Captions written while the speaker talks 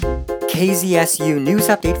KZSU News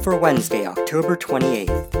Update for Wednesday, October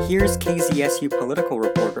 28th. Here's KZSU political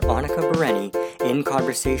reporter Annika Bereni in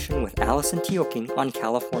conversation with Allison Tioking on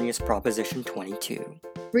California's Proposition 22.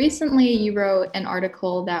 Recently, you wrote an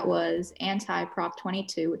article that was anti-Prop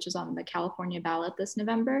 22, which is on the California ballot this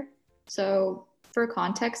November. So for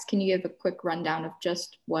context, can you give a quick rundown of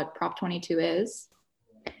just what Prop 22 is?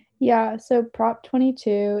 Yeah, so Prop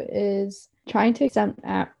 22 is trying to exempt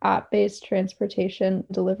app-based transportation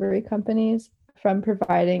delivery companies from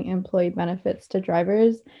providing employee benefits to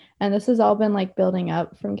drivers. And this has all been building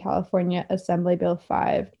up from California Assembly Bill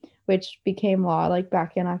 5, which became law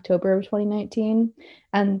back in October of 2019.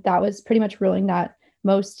 And that was pretty much ruling that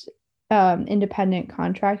most independent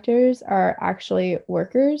contractors are actually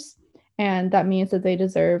workers. And that means that they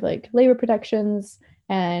deserve labor protections,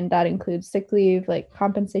 and that includes sick leave,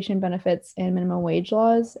 compensation benefits and minimum wage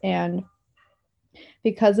laws. And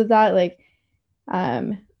because of that,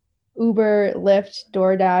 Uber, Lyft,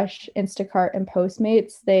 DoorDash, Instacart, and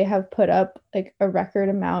Postmates, they have put up a record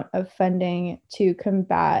amount of funding to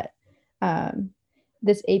combat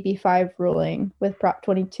this AB5 ruling with Prop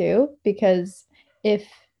 22, because if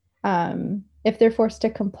they're forced to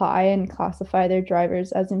comply and classify their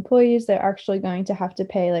drivers as employees, they're actually going to have to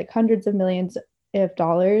pay hundreds of millions of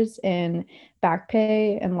dollars in back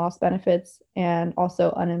pay and lost benefits, and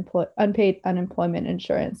also unpaid unemployment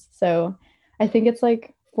insurance. So I think it's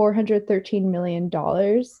 $413 million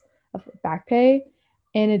of back pay,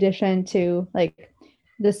 in addition to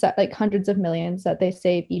hundreds of millions that they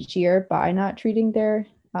save each year by not treating their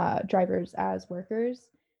drivers as workers.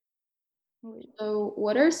 So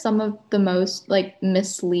what are some of the most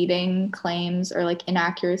misleading claims or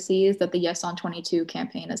inaccuracies that the Yes on 22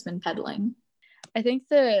 campaign has been peddling? I think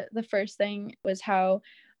the first thing was how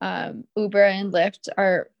Uber and Lyft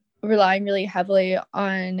are relying really heavily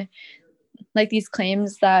on these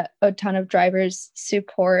claims that a ton of drivers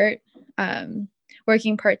support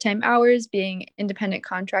working part-time hours, being independent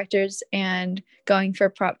contractors, and going for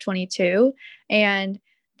Prop 22. And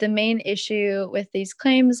the main issue with these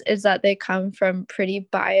claims is that they come from pretty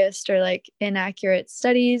biased or inaccurate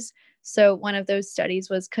studies. So one of those studies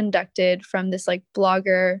was conducted from this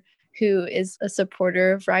blogger who is a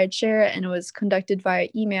supporter of rideshare, and it was conducted via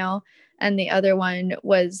email. And the other one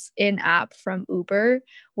was in-app from Uber,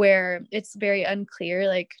 where it's very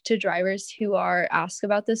unclear to drivers who are asked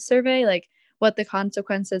about this survey, what the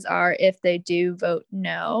consequences are if they do vote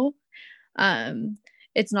no.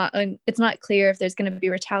 It's not clear if there's going to be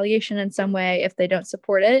retaliation in some way if they don't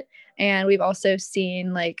support it. And we've also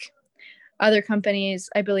seen other companies,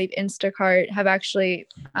 I believe Instacart, have actually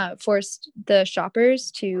forced the shoppers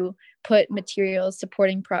to put materials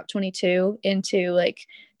supporting Prop 22 into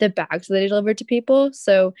the bags that they deliver to people.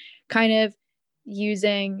 So kind of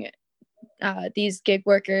using these gig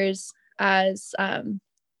workers as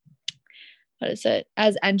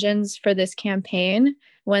as engines for this campaign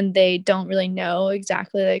when they don't really know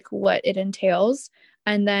exactly what it entails.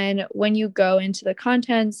 And then when you go into the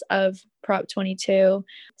contents of Prop 22,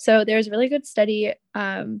 so there's a really good study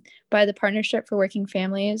by the Partnership for Working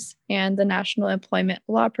Families and the National Employment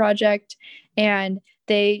Law Project, and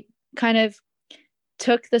they kind of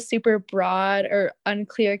took the super broad or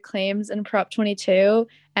unclear claims in Prop 22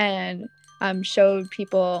 and showed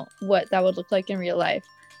people what that would look like in real life.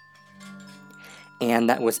 And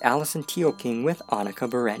that was Allison Tioking with Annika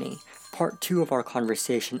Bereni. Part 2 of our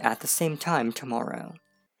conversation at the same time tomorrow.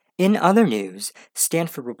 In other news,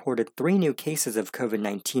 Stanford reported 3 new cases of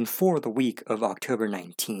COVID-19 for the week of October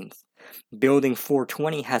 19th. Building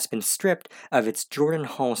 420 has been stripped of its Jordan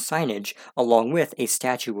Hall signage along with a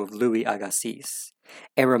statue of Louis Agassiz.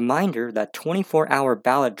 A reminder that 24-hour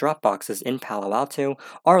ballot drop boxes in Palo Alto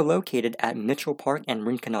are located at Mitchell Park and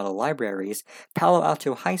Rinconada Libraries, Palo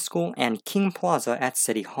Alto High School, and King Plaza at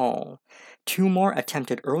City Hall. 2 more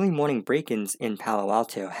attempted early morning break-ins in Palo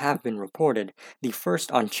Alto have been reported, the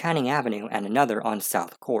first on Channing Avenue and another on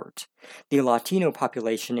South Court. The Latino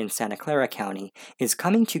population in Santa Clara County is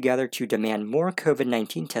coming together to demand more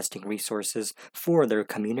COVID-19 testing resources for their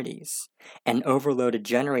communities. An overloaded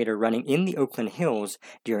generator running in the Oakland Hills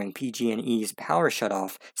during PG&E's power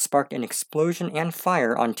shutoff sparked an explosion and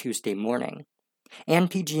fire on Tuesday morning.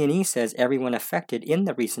 And PG&E says everyone affected in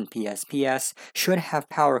the recent PSPS should have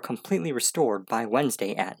power completely restored by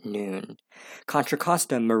Wednesday at noon. Contra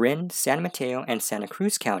Costa, Marin, San Mateo, and Santa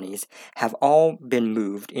Cruz counties have all been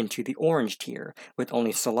moved into the orange tier, with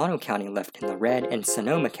only Solano County left in the red and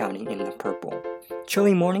Sonoma County in the purple.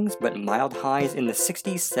 Chilly mornings, but mild highs in the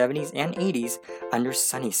 60s, 70s, and 80s under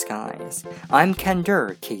sunny skies. I'm Ken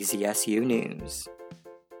Durr, KZSU News.